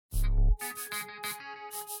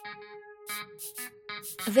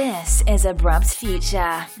This is Abrupt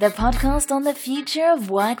Future, the podcast on the future of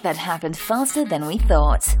work that happened faster than we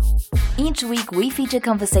thought. Each week, we feature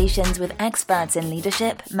conversations with experts in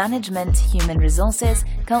leadership, management, human resources,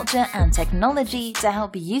 culture, and technology to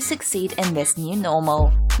help you succeed in this new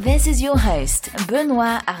normal. This is your host,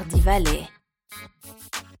 Benoit Hardy-Vallée.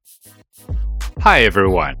 Hi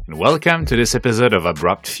everyone, and welcome to this episode of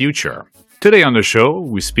Abrupt Future. Today on the show,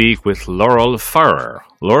 we speak with Laurel Farrer.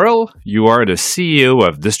 Laurel, you are the CEO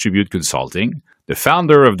of Distribute Consulting, the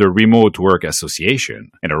founder of the Remote Work Association,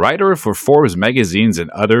 and a writer for Forbes magazines and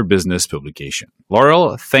other business publications.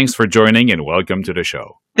 Laurel, thanks for joining and welcome to the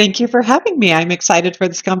show. Thank you for having me. I'm excited for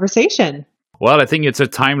this conversation. Well, I think it's a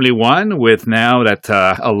timely one with now that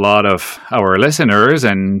a lot of our listeners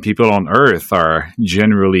and people on Earth are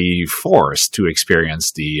generally forced to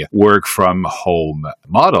experience the work from home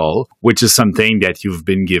model, which is something that you've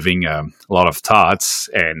been giving a lot of thoughts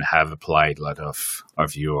and have applied a lot of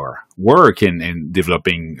your work in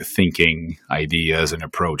developing thinking ideas and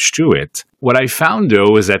approach to it. What I found,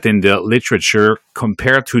 though, is that in the literature,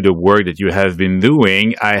 compared to the work that you have been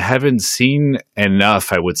doing, I haven't seen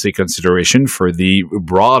enough, I would say, consideration for the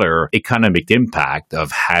broader economic impact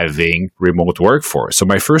of having remote workforce. So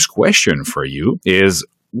my first question for you is,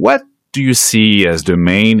 what do you see as the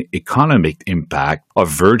main economic impact of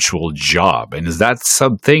virtual job? And is that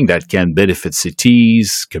something that can benefit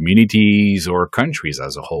cities, communities, or countries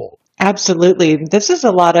as a whole? Absolutely. This is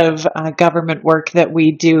a lot of government work that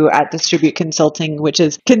we do at Distribute Consulting, which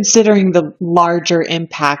is considering the larger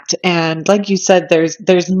impact. And like you said, there's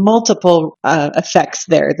multiple effects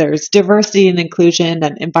there. There's diversity and inclusion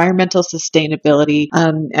and environmental sustainability,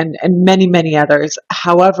 and many, many others.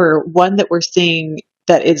 However, one that we're seeing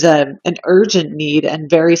that is an urgent need and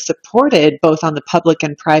very supported both on the public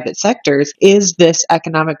and private sectors is this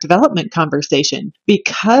economic development conversation.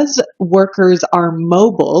 Because workers are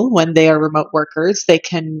mobile when they are remote workers,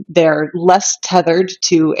 they're less tethered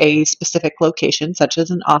to a specific location, such as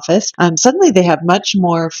an office. Suddenly they have much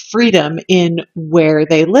more freedom in where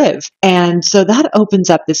they live. And so that opens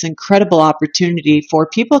up this incredible opportunity for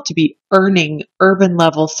people to be earning urban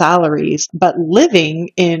level salaries, but living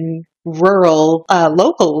in rural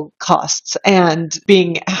local costs and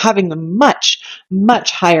having a much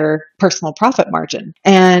higher personal profit margin.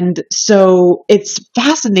 And so it's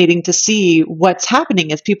fascinating to see what's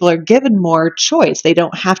happening as people are given more choice. They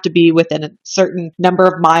don't have to be within a certain number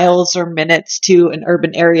of miles or minutes to an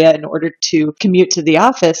urban area in order to commute to the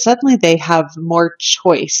office. Suddenly they have more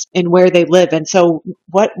choice in where they live. And so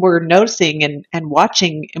what we're noticing and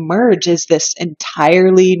watching emerge is this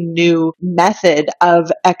entirely new method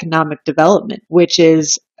of economic development, which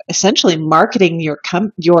is essentially marketing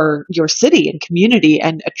your city and community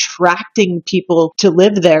and attracting people to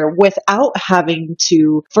live there without having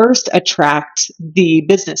to first attract the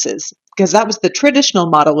businesses. Because that was the traditional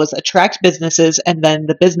model, was attract businesses and then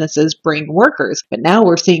the businesses bring workers. But now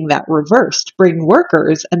we're seeing that reversed, bring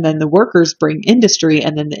workers and then the workers bring industry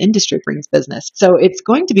and then the industry brings business. So it's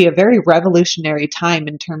going to be a very revolutionary time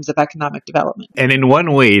in terms of economic development. And in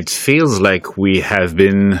one way, it feels like we have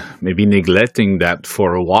been maybe neglecting that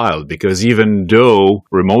for a while, because even though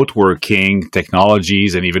remote working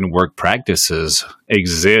technologies and even work practices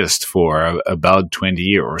exist for about 20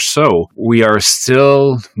 years or so, we are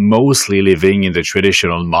still mostly living in the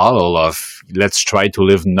traditional model of let's try to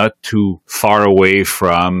live not too far away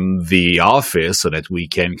from the office so that we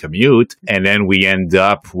can commute. And then we end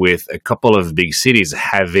up with a couple of big cities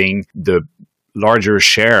having the larger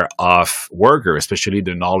share of workers, especially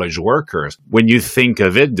the knowledge workers. When you think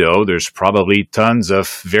of it, though, there's probably tons of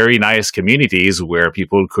very nice communities where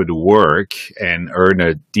people could work and earn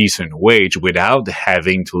a decent wage without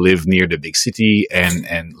having to live near the big city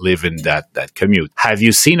and live in that commute. Have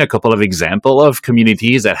you seen a couple of examples of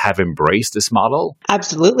communities that have embraced this model?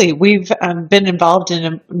 Absolutely. We've been involved in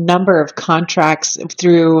a number of contracts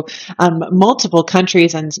through multiple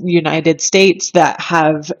countries and United States that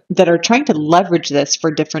are trying to leverage this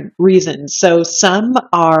for different reasons. So some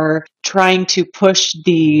are trying to push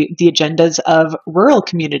the agendas of rural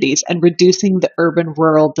communities and reducing the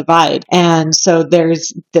urban-rural divide. And so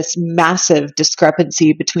there's this massive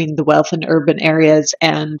discrepancy between the wealth in urban areas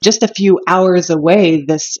and just a few hours away,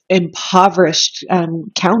 this impoverished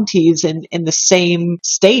counties in the same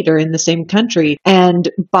state or in the same country. And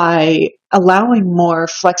by allowing more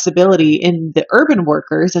flexibility in the urban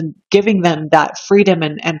workers and giving them that freedom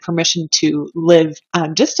and permission to live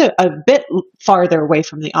just a bit farther away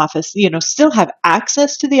from the office still have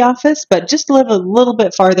access to the office, but just live a little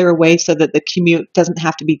bit farther away so that the commute doesn't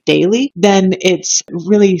have to be daily, then it's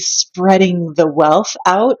really spreading the wealth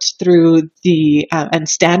out through and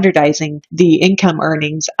standardizing the income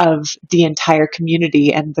earnings of the entire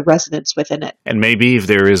community and the residents within it. And maybe if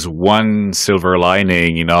there is one silver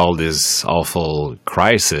lining in all this awful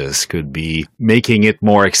crisis, could be making it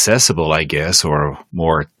more accessible, I guess, or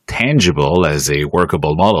more tangible as a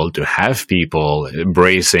workable model to have people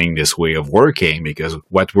embracing this way of working, because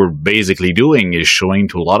what we're basically doing is showing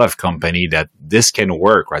to a lot of company that this can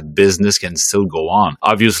work, right? Business can still go on.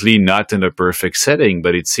 Obviously not in a perfect setting,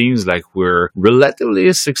 but it seems like we're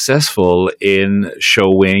relatively successful in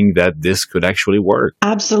showing that this could actually work.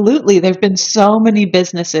 Absolutely. There have been so many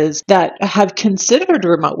businesses that have considered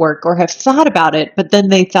remote work or have thought about it, but then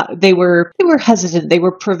they thought they were hesitant. They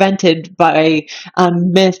were prevented by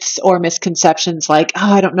myths or misconceptions like,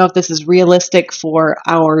 I don't know if this is realistic for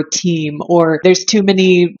our team, or there's too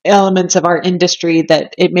many elements of our industry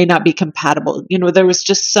that it may not be compatible. There was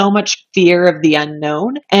just so much fear of the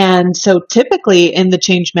unknown. And so typically in the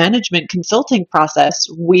change management consulting process,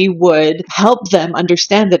 we would help them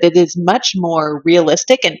understand that it is much more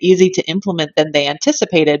realistic and easy to implement than they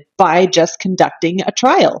anticipated by just conducting a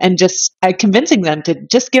trial and just convincing them to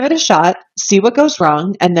just give it a shot, see what goes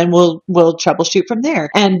wrong, and then we'll troubleshoot from there.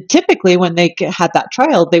 And typically when they had that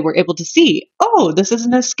trial, they were able to see, oh, this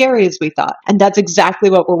isn't as scary as we thought. And that's exactly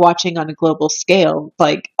what we're watching on a global scale.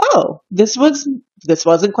 Like, oh, this wasn't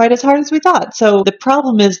quite as hard as we thought. So the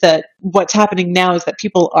problem is that what's happening now is that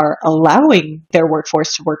people are allowing their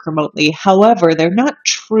workforce to work remotely. However, they're not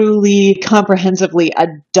truly comprehensively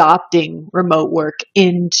adopting remote work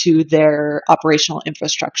into their operational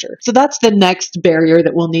infrastructure. So that's the next barrier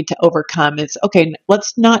that we'll need to overcome is, okay,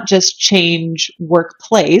 let's not just change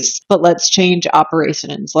workplace, but let's change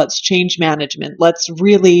operations. Let's change management. Let's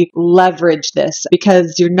really leverage this,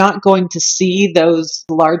 because you're not going to see those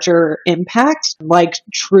larger impacts like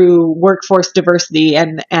true workforce diversity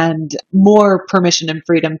and more permission and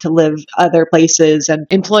freedom to live other places and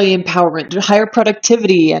employee empowerment, higher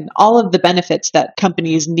productivity, and all of the benefits that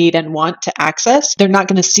companies need and want to access. They're not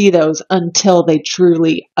going to see those until they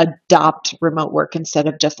truly adopt remote work instead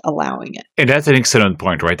of just allowing it. And that's an excellent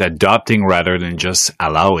point, right? Adopting rather than just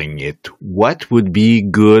allowing it. What would be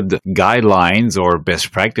good guidelines or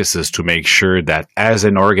best practices to make sure that as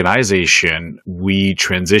an organization, we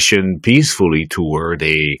transition peacefully toward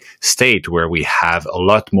a state where we have a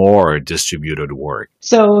lot more distributed work?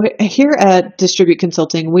 So here at Distribute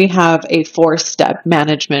Consulting, we have a 4-step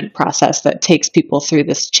management process that takes people through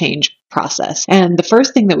this change process. And the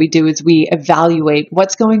first thing that we do is we evaluate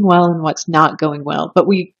what's going well and what's not going well. But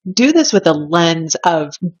we do this with a lens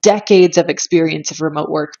of decades of experience of remote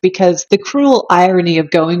work, because the cruel irony of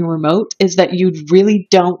going remote is that you really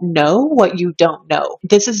don't know what you don't know.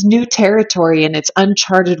 This is new territory and it's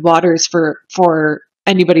uncharted waters for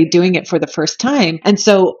anybody doing it for the first time. And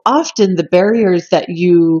so often the barriers that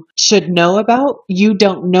you should know about, you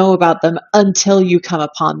don't know about them until you come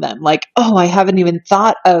upon them. Like, oh, I haven't even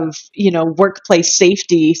thought of, workplace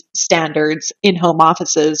safety standards in home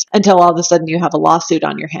offices until all of a sudden you have a lawsuit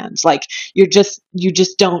on your hands. Like you just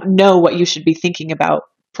don't know what you should be thinking about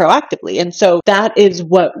proactively. And so that is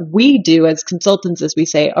what we do as consultants, is we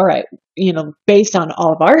say, all right, based on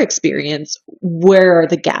all of our experience, where are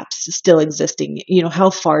the gaps still existing? How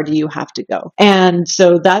far do you have to go? And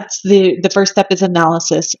so that's the first step is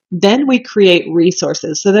analysis. Then we create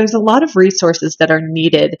resources. So there's a lot of resources that are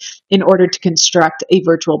needed in order to construct a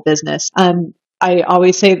virtual business. I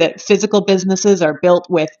always say that physical businesses are built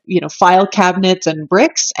with, file cabinets and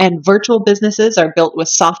bricks, and virtual businesses are built with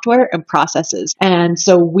software and processes. And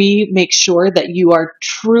so we make sure that you are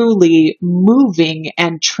truly moving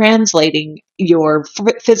and translating your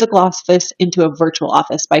physical office into a virtual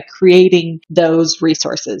office by creating those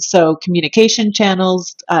resources. So communication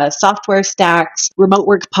channels, software stacks, remote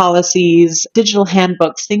work policies, digital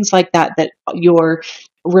handbooks, things like that your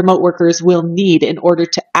remote workers will need in order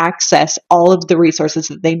to access all of the resources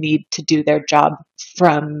that they need to do their job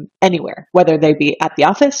from anywhere, whether they be at the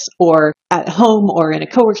office or at home or in a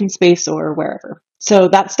co-working space or wherever. So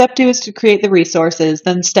that step 2 is to create the resources.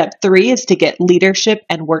 Then step 3 is to get leadership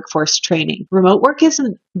and workforce training. Remote work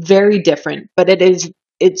isn't very different, but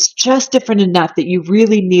it's just different enough that you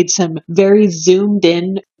really need some very zoomed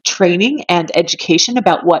in training and education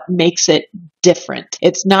about what makes it different.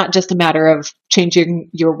 It's not just a matter of changing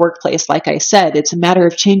your workplace, like I said. It's a matter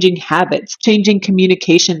of changing habits, changing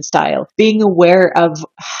communication style, being aware of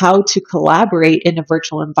how to collaborate in a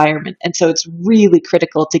virtual environment. And so it's really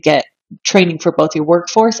critical to get training for both your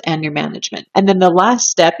workforce and your management. And then the last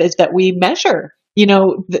step is that we measure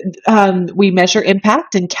We measure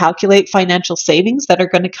impact and calculate financial savings that are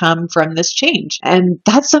going to come from this change. And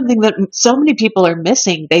that's something that so many people are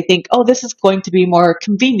missing. They think, oh, this is going to be more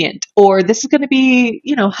convenient, or this is going to be,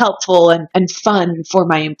 helpful and fun for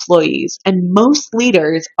my employees. And most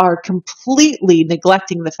leaders are completely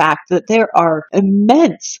neglecting the fact that there are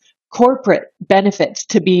immense corporate benefits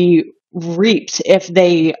to be reaped if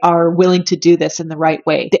they are willing to do this in the right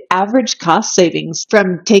way. The average cost savings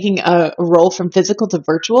from taking a role from physical to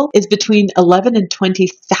virtual is between 11 and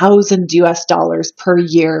 20,000 US dollars per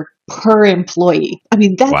year per employee. I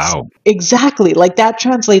mean, that's Wow. exactly like that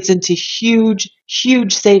translates into huge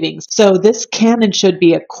savings. So this can and should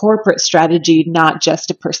be a corporate strategy, not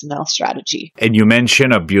just a personnel strategy. And you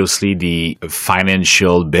mentioned obviously the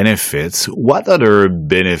financial benefits. What other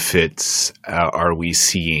benefits are we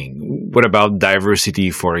seeing? What about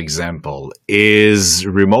diversity, for example? Is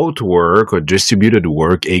remote work or distributed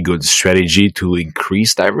work a good strategy to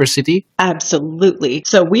increase diversity? Absolutely.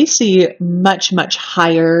 So we see much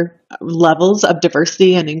higher levels of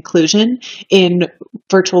diversity and inclusion in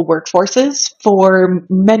virtual workforces for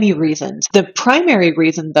many reasons. The primary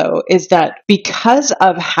reason, though, is that because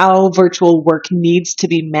of how virtual work needs to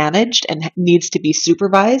be managed and needs to be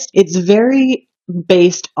supervised, it's very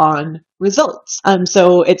based on results.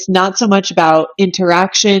 So it's not so much about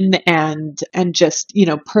interaction and just,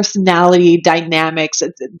 personality dynamics.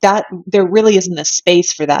 That there really isn't a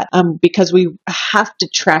space for that because we have to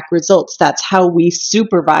track results. That's how we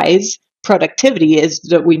supervise productivity, is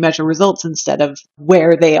that we measure results instead of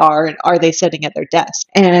where they are and are they sitting at their desk.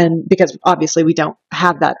 And because obviously we don't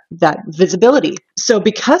have that visibility. So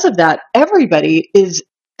because of that, everybody is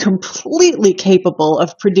completely capable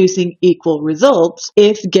of producing equal results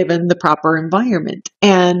if given the proper environment.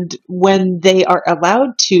 And when they are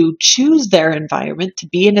allowed to choose their environment, to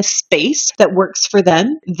be in a space that works for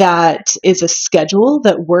them, that is a schedule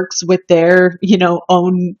that works with their,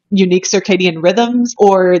 own unique circadian rhythms,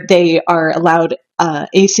 or they are allowed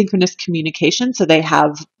asynchronous communication, so they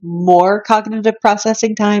have more cognitive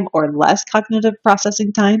processing time or less cognitive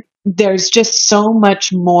processing time. There's just so much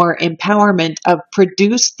more empowerment of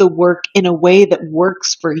produce the work in a way that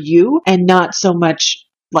works for you, and not so much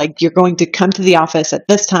like you're going to come to the office at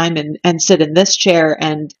this time and sit in this chair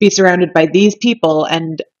and be surrounded by these people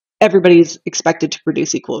and everybody's expected to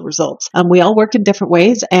produce equal results. We all work in different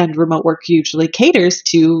ways, and remote work usually caters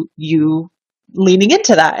to you leaning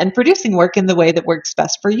into that and producing work in the way that works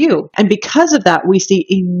best for you. And because of that, we see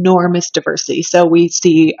enormous diversity. So we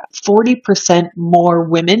see 40% more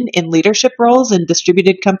women in leadership roles in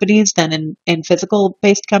distributed companies than in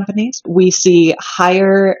physical-based companies. We see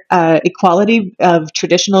higher equality of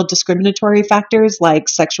traditional discriminatory factors like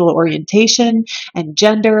sexual orientation and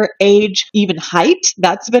gender, age, even height.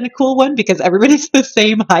 That's been a cool one because everybody's the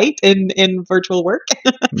same height in virtual work.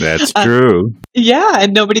 That's true. Yeah,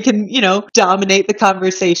 and nobody can, dominate the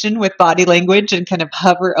conversation with body language and kind of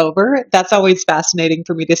hover over. That's always fascinating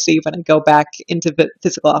for me to see when I go back into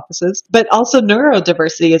physical offices. But also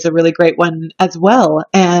neurodiversity is a really great one as well.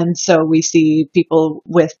 And so we see people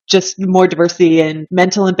with just more diversity in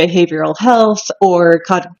mental and behavioral health or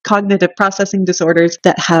cognitive processing disorders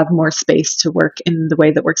that have more space to work in the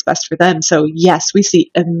way that works best for them. So yes, we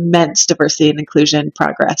see immense diversity and inclusion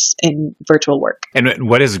progress in virtual work. And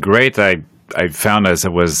what is great, I found as I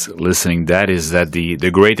was listening, that is that the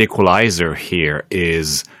great equalizer here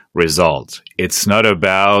is result. It's not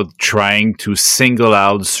about trying to single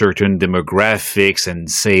out certain demographics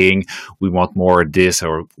and saying we want more of this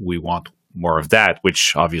or we want more of that,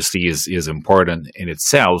 which obviously is important in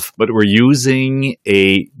itself, but we're using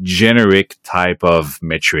a generic type of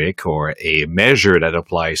metric or a measure that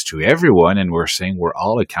applies to everyone, and we're saying we're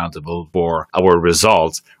all accountable for our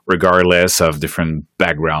results regardless of different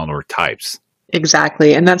background or types.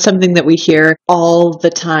 Exactly. And that's something that we hear all the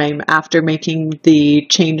time after making the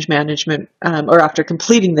change management or after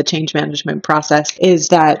completing the change management process, is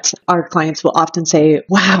that our clients will often say,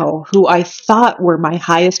 wow, who I thought were my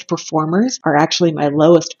highest performers are actually my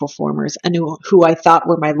lowest performers. And who I thought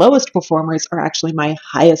were my lowest performers are actually my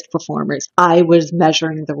highest performers. I was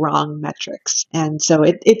measuring the wrong metrics. And so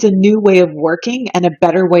it's a new way of working and a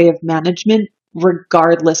better way of management,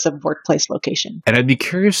 regardless of workplace location. And I'd be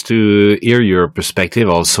curious to hear your perspective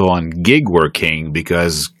also on gig working,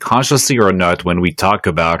 because consciously or not, when we talk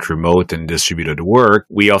about remote and distributed work,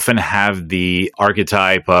 we often have the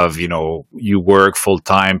archetype of, you work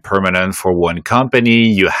full-time permanent for one company,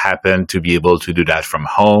 you happen to be able to do that from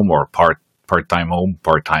home or part-time home,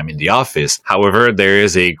 part-time in the office. However, there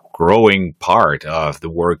is a growing part of the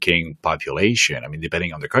working population, I mean,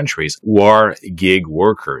 depending on the countries, who are gig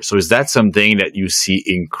workers. So is that something that you see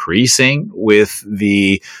increasing with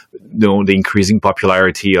the increasing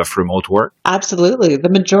popularity of remote work? Absolutely. The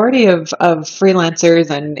majority of freelancers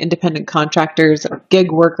and independent contractors, or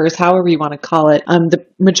gig workers, however you want to call it, the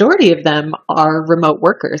majority of them are remote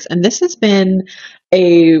workers. And this has been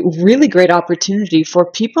a really great opportunity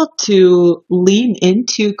for people to lean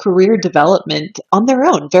into career development on their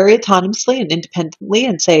own, very autonomously and independently,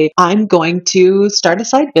 and say, I'm going to start a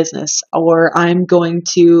side business, or I'm going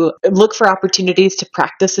to look for opportunities to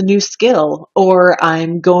practice a new skill, or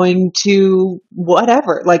I'm going to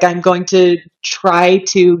whatever, like I'm going to try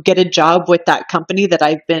to get a job with that company that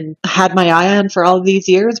I've had my eye on for all of these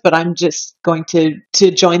years, but I'm just going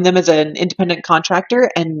to join them as an independent contractor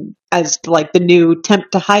and as like the new temp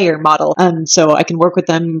to hire model. So I can work with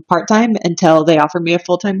them part-time until they offer me a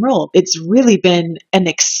full-time role. It's really been an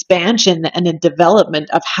expansion and a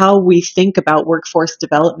development of how we think about workforce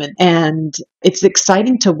development. And it's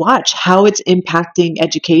exciting to watch how it's impacting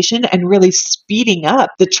education and really speeding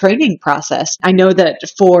up the training process. I know that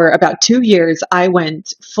for about 2 years, I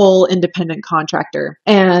went full independent contractor,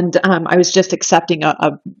 and I was just accepting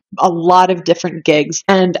a lot of different gigs.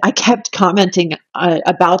 And I kept commenting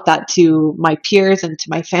about that to my peers and to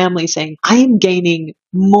my family, saying, I am gaining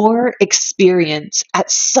more experience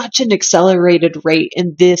at such an accelerated rate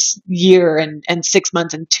in this year and 6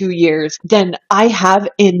 months and 2 years than I have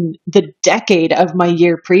in the decade of my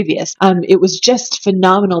year previous. It was just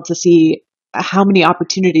phenomenal to see how many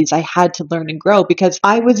opportunities I had to learn and grow because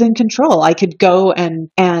I was in control. I could go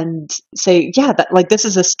and say, yeah, that like this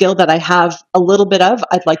is a skill that I have a little bit of,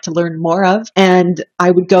 I'd like to learn more of. And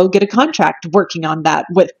I would go get a contract working on that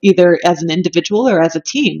with either as an individual or as a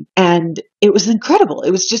team. And it was incredible. It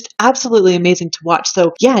was just absolutely amazing to watch.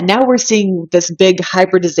 So yeah, now we're seeing this big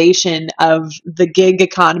hybridization of the gig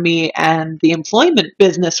economy and the employment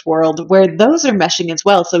business world where those are meshing as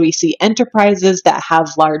well. So we see enterprises that have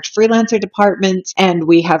large freelancer departments, and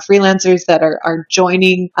we have freelancers that are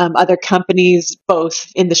joining other companies both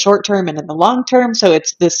in the short term and in the long term. So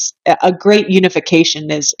it's a great unification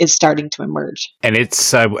is starting to emerge. And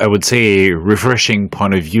it's, I would say, a refreshing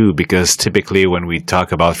point of view because typically when we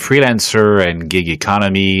talk about freelancer and gig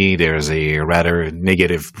economy, there's a rather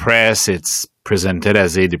negative press. It's presented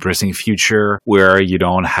as a depressing future where you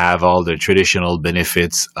don't have all the traditional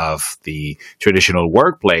benefits of the traditional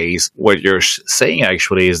workplace. What you're saying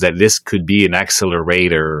actually is that this could be an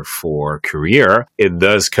accelerator for career. It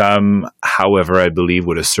does come, however, I believe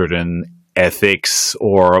with a certain ethics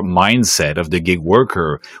or mindset of the gig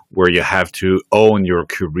worker where you have to own your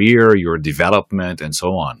career, your development, and so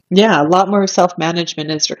on. Yeah, a lot more self-management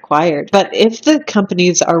is required. But if the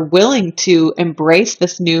companies are willing to embrace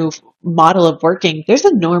this new model of working, there's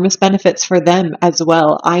enormous benefits for them as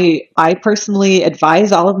well. I personally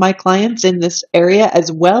advise all of my clients in this area as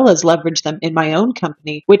well as leverage them in my own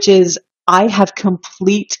company, which is I have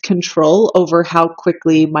complete control over how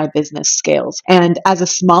quickly my business scales. And as a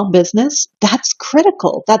small business, that's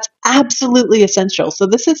critical. That's absolutely essential. So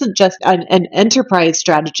this isn't just an enterprise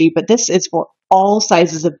strategy, but this is for all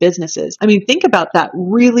sizes of businesses. I mean, think about that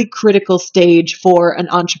really critical stage for an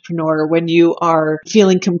entrepreneur when you are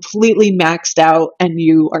feeling completely maxed out and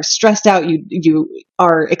you are stressed out, you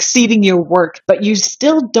are exceeding your work, but you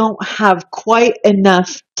still don't have quite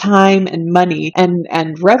enough time and money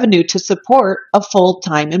and revenue to support a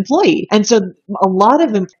full-time employee. And so a lot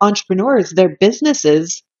of entrepreneurs, their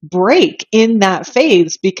businesses break in that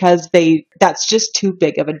phase because that's just too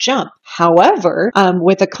big of a jump. However,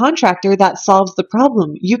 with a contractor, that solves the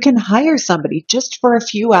problem. You can hire somebody just for a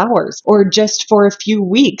few hours or just for a few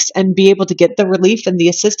weeks and be able to get the relief and the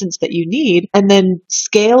assistance that you need and then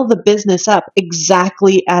scale the business up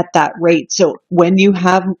exactly at that rate. So when you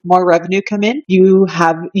have more revenue come in, you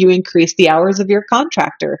increase the hours of your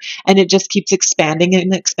contractor and it just keeps expanding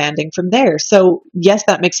and expanding from there. So yes,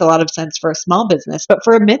 that makes a lot of sense for a small business, but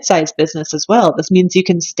for a mid-sized business as well. This means you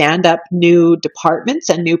can stand up new departments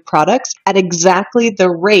and new products at exactly the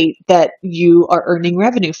rate that you are earning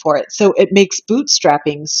revenue for it. So it makes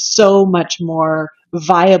bootstrapping so much more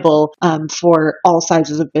viable for all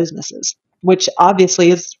sizes of businesses, which obviously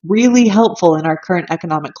is really helpful in our current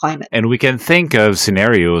economic climate. And we can think of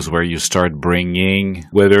scenarios where you start bringing,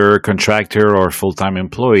 whether contractor or full-time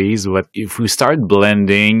employees, but if we start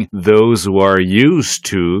blending those who are used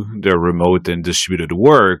to the remote and distributed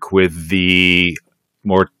work with the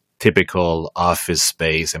more typical office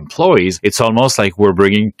space employees, it's almost like we're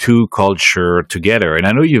bringing two culture together. And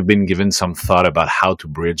I know you've been given some thought about how to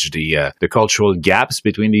bridge the cultural gaps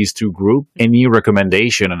between these two groups. Any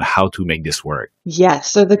recommendation on how to make this work?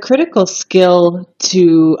 Yes. So the critical skill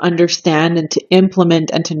to understand and to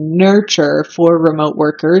implement and to nurture for remote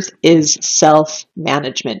workers is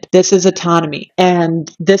self-management. This is autonomy. And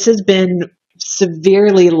this has been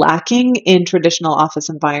severely lacking in traditional office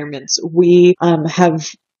environments. We have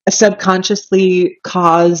subconsciously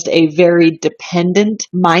caused a very dependent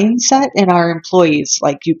mindset in our employees.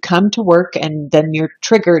 Like, you come to work and then you're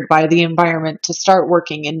triggered by the environment to start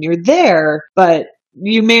working, and you're there, but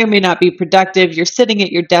you may or may not be productive. You're sitting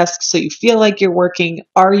at your desk, so you feel like you're working.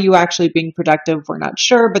 Are you actually being productive? We're not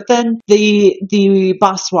sure. But then the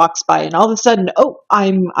boss walks by, and all of a sudden,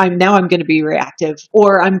 I'm going to be reactive,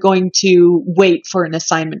 or I'm going to wait for an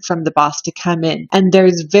assignment from the boss to come in. And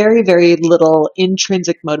there's very, very little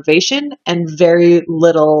intrinsic motivation and very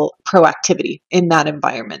little proactivity in that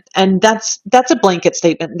environment. And that's a blanket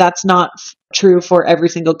statement. That's not true for every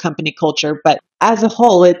single company culture, but as a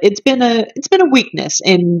whole, it's been a weakness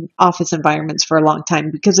in office environments for a long time,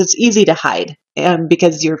 because it's easy to hide,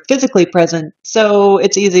 because you're physically present, so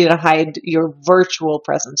it's easy to hide your virtual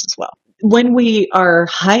presence as well. When we are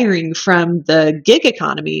hiring from the gig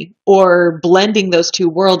economy or blending those two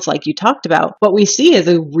worlds like you talked about, what we see is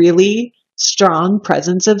a really strong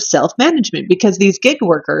presence of self-management, because these gig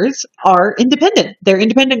workers are independent. They're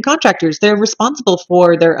independent contractors. They're responsible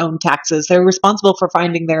for their own taxes. They're responsible for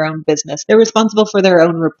finding their own business. They're responsible for their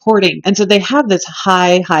own reporting. And so they have this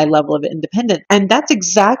high level of independence. And that's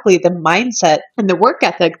exactly the mindset and the work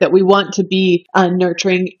ethic that we want to be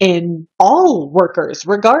nurturing in all workers,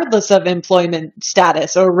 regardless of employment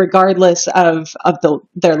status or regardless of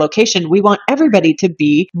their location. We want everybody to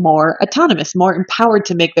be more autonomous, more empowered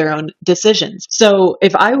to make their own decisions. So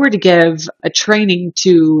if I were to give a training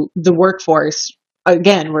to the workforce,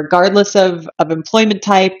 again, regardless of employment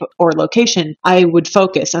type or location, I would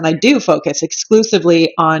focus, and I do focus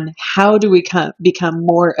exclusively on how do we become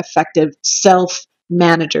more effective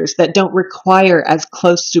self-managers that don't require as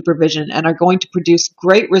close supervision and are going to produce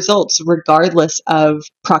great results regardless of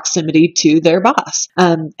proximity to their boss.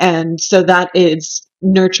 And so that is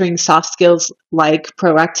nurturing soft skills like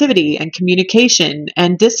proactivity and communication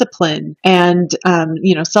and discipline and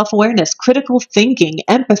self-awareness, critical thinking,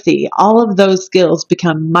 empathy. All of those skills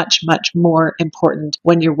become much, much more important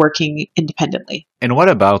when you're working independently. And what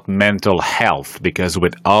about mental health? Because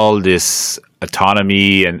with all this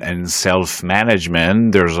autonomy and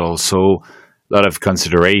self-management, there's also a lot of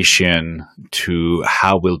consideration to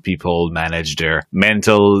how will people manage their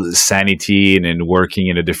mental sanity and in working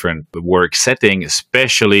in a different work setting,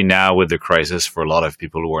 especially now with the crisis for a lot of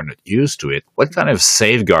people who are not used to it. What kind of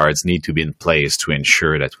safeguards need to be in place to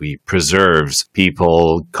ensure that we preserve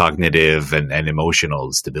people cognitive and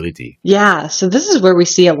emotional stability? Yeah, so this is where we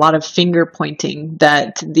see a lot of finger pointing,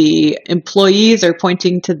 that the employees are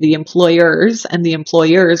pointing to the employers and the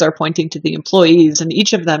employers are pointing to the employees, and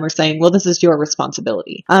each of them are saying, well, this is your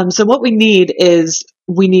responsibility. So what we need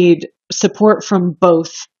support from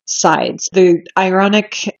both sides. The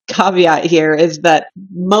ironic caveat here is that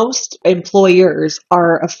most employers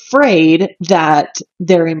are afraid that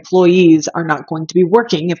their employees are not going to be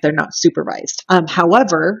working if they're not supervised.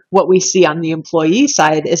 However, what we see on the employee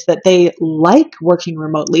side is that they like working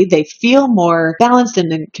remotely. They feel more balanced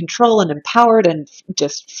and in control and empowered and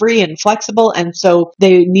just free and flexible. And so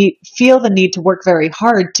they feel the need to work very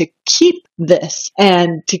hard to keep this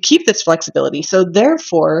and to keep this flexibility. So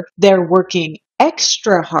therefore, they're working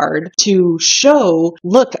extra hard to show,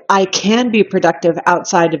 look, I can be productive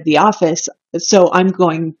outside of the office. So I'm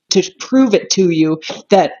going to prove it to you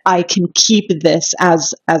that I can keep this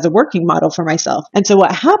as a working model for myself. And so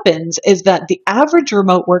what happens is that the average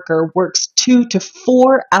remote worker works 2 to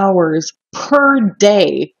 4 hours per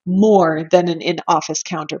day more than an in-office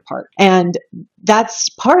counterpart. And that's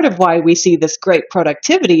part of why we see this great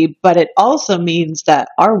productivity, but it also means that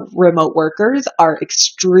our remote workers are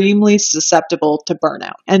extremely susceptible to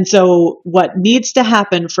burnout. And so what needs to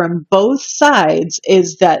happen from both sides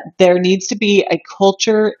is that there needs to be a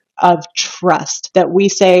culture of trust, that we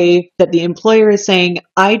say, that the employer is saying,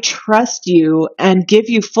 I trust you and give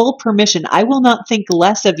you full permission. I will not think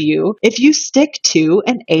less of you if you stick to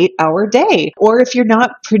an 8-hour day, or if you're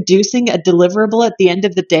not producing a deliverable at the end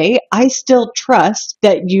of the day, I still trust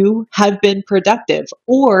that you have been productive,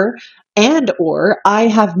 or I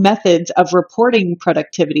have methods of reporting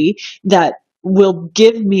productivity that will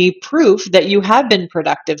give me proof that you have been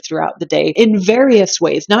productive throughout the day in various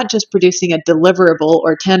ways, not just producing a deliverable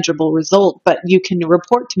or tangible result, but you can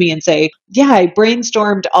report to me and say, yeah, I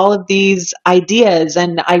brainstormed all of these ideas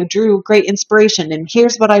and I drew great inspiration and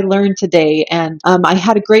here's what I learned today. And I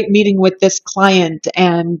had a great meeting with this client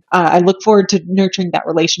and I look forward to nurturing that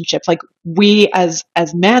relationship. Like we as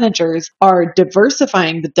managers are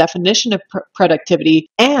diversifying the definition of productivity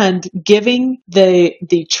and giving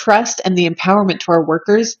the trust and the empowerment to our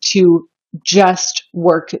workers to just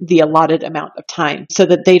work the allotted amount of time so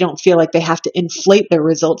that they don't feel like they have to inflate their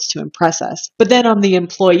results to impress us. But then on the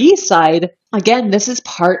employee side, again, this is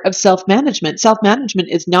part of self-management. Self-management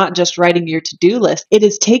is not just writing your to-do list. It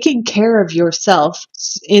is taking care of yourself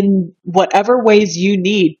in whatever ways you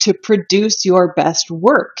need to produce your best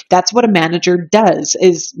work. That's what a manager does,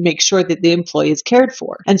 is make sure that the employee is cared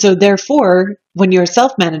for. And so therefore, when you're a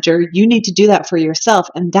self-manager, you need to do that for yourself.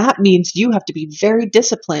 And that means you have to be very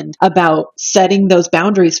disciplined about setting those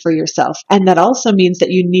boundaries for yourself. And that also means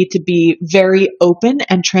that you need to be very open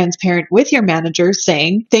and transparent with your manager,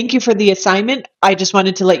 saying, thank you for the assignment. I just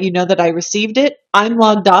wanted to let you know that I received it. I'm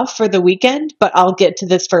logged off for the weekend, but I'll get to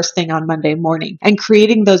this first thing on Monday morning. And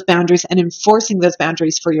creating those boundaries and enforcing those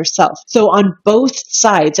boundaries for yourself. So on both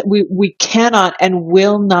sides, we cannot and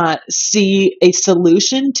will not see a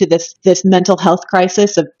solution to this mental health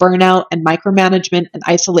crisis of burnout and micromanagement and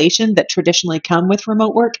isolation that traditionally come with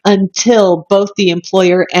remote work until both the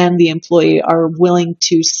employer and the employee are willing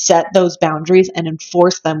to set those boundaries and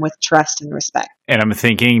enforce them with trust and respect. And I'm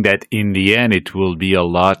thinking that in the end, it will be a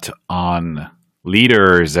lot on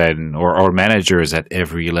leaders and or managers at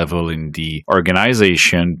every level in the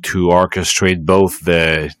organization to orchestrate both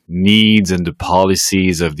the needs and the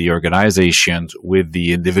policies of the organizations with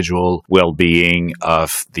the individual well-being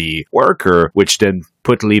of the worker, which then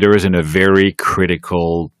put leaders in a very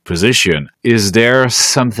critical position. Is there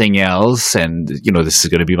something else, and this is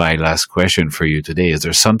going to be my last question for you today, is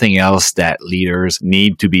there something else that leaders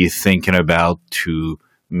need to be thinking about to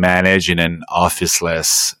manage in an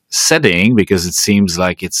officeless setting, because it seems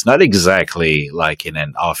like it's not exactly like in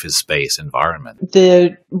an office space environment?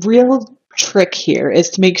 The real trick here is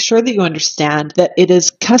to make sure that you understand that it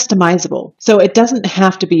is customizable. So it doesn't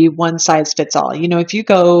have to be one size fits all. If you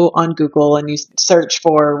go on Google and you search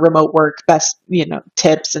for remote work best,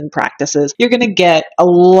 tips and practices, you're going to get a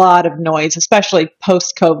lot of noise, especially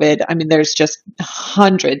post-COVID. I mean, there's just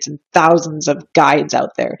hundreds and thousands of guides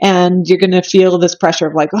out there. And you're going to feel this pressure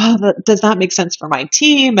of like, does that make sense for my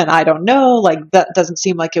team? And I don't know, like that doesn't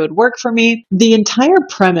seem like it would work for me. The entire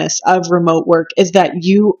premise of remote work is that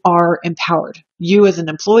you are empowered. You as an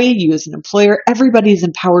employee, you as an employer, everybody is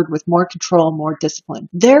empowered with more control, more discipline.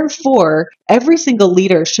 Therefore, every single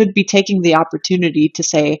leader should be taking the opportunity to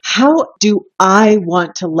say, how do I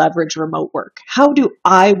want to leverage remote work? How do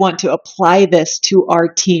I want to apply this to our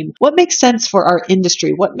team? What makes sense for our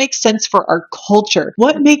industry? What makes sense for our culture?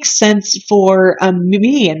 What makes sense for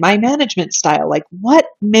me and my management style? Like, what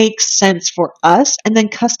makes sense for us? And then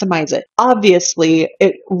customize it. Obviously,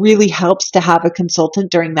 it really helps to have a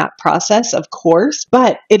consultant during that process, of course,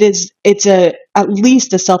 but it's at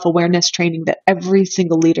least a self-awareness training that every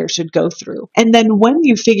single leader should go through. And then when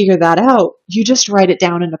you figure that out, you just write it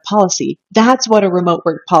down in a policy. That's what a remote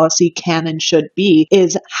work policy can and should be,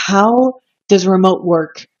 is how does remote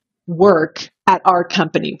work at our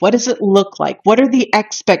company? What does it look like? What are the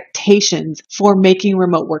expectations for making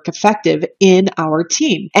remote work effective in our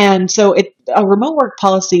team? And so a remote work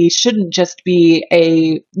policy shouldn't just be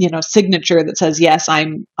a, signature that says, yes,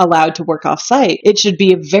 I'm allowed to work off site. It should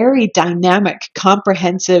be a very dynamic,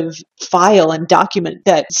 comprehensive file and document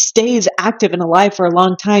that stays active and alive for a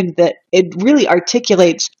long time, that it really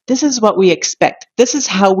articulates, this is what we expect. This is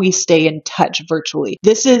how we stay in touch virtually.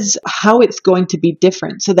 This is how it's going to be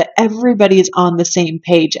different, so that everybody is on the same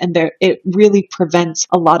page, and it really prevents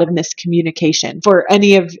a lot of miscommunication. For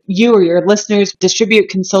any of you or your listeners, Distribute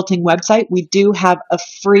Consulting website, we do have a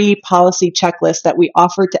free policy checklist that we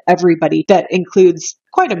offer to everybody that includes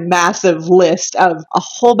quite a massive list of a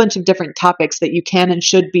whole bunch of different topics that you can and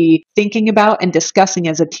should be thinking about and discussing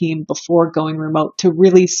as a team before going remote to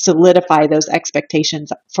really solidify those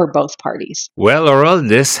expectations for both parties. Well, Laurel,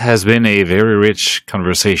 this has been a very rich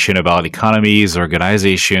conversation about economies,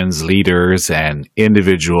 organizations, leaders, and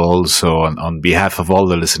individuals. So on behalf of all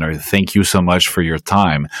the listeners, thank you so much for your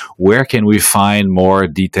time. Where can we find more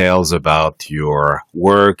details about your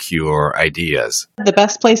work, your ideas? The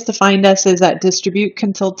best place to find us is at Distribute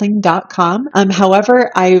distributedconsulting.com.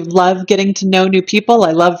 However, I love getting to know new people.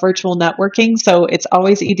 I love virtual networking. So it's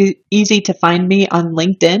always easy to find me on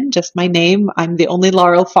LinkedIn, just my name. I'm the only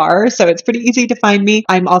Laurel Farr, so it's pretty easy to find me.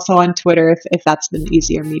 I'm also on Twitter if that's an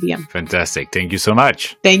easier medium. Fantastic. Thank you so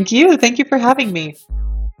much. Thank you. Thank you for having me.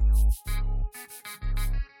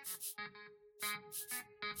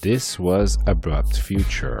 This was Abrupt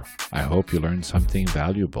Future. I hope you learned something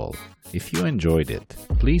valuable. If you enjoyed it,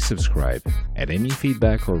 please subscribe, and any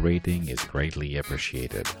feedback or rating is greatly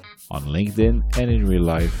appreciated. On LinkedIn and in real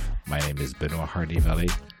life, my name is Benoit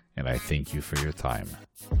Hardy-Vallée, and I thank you for your time.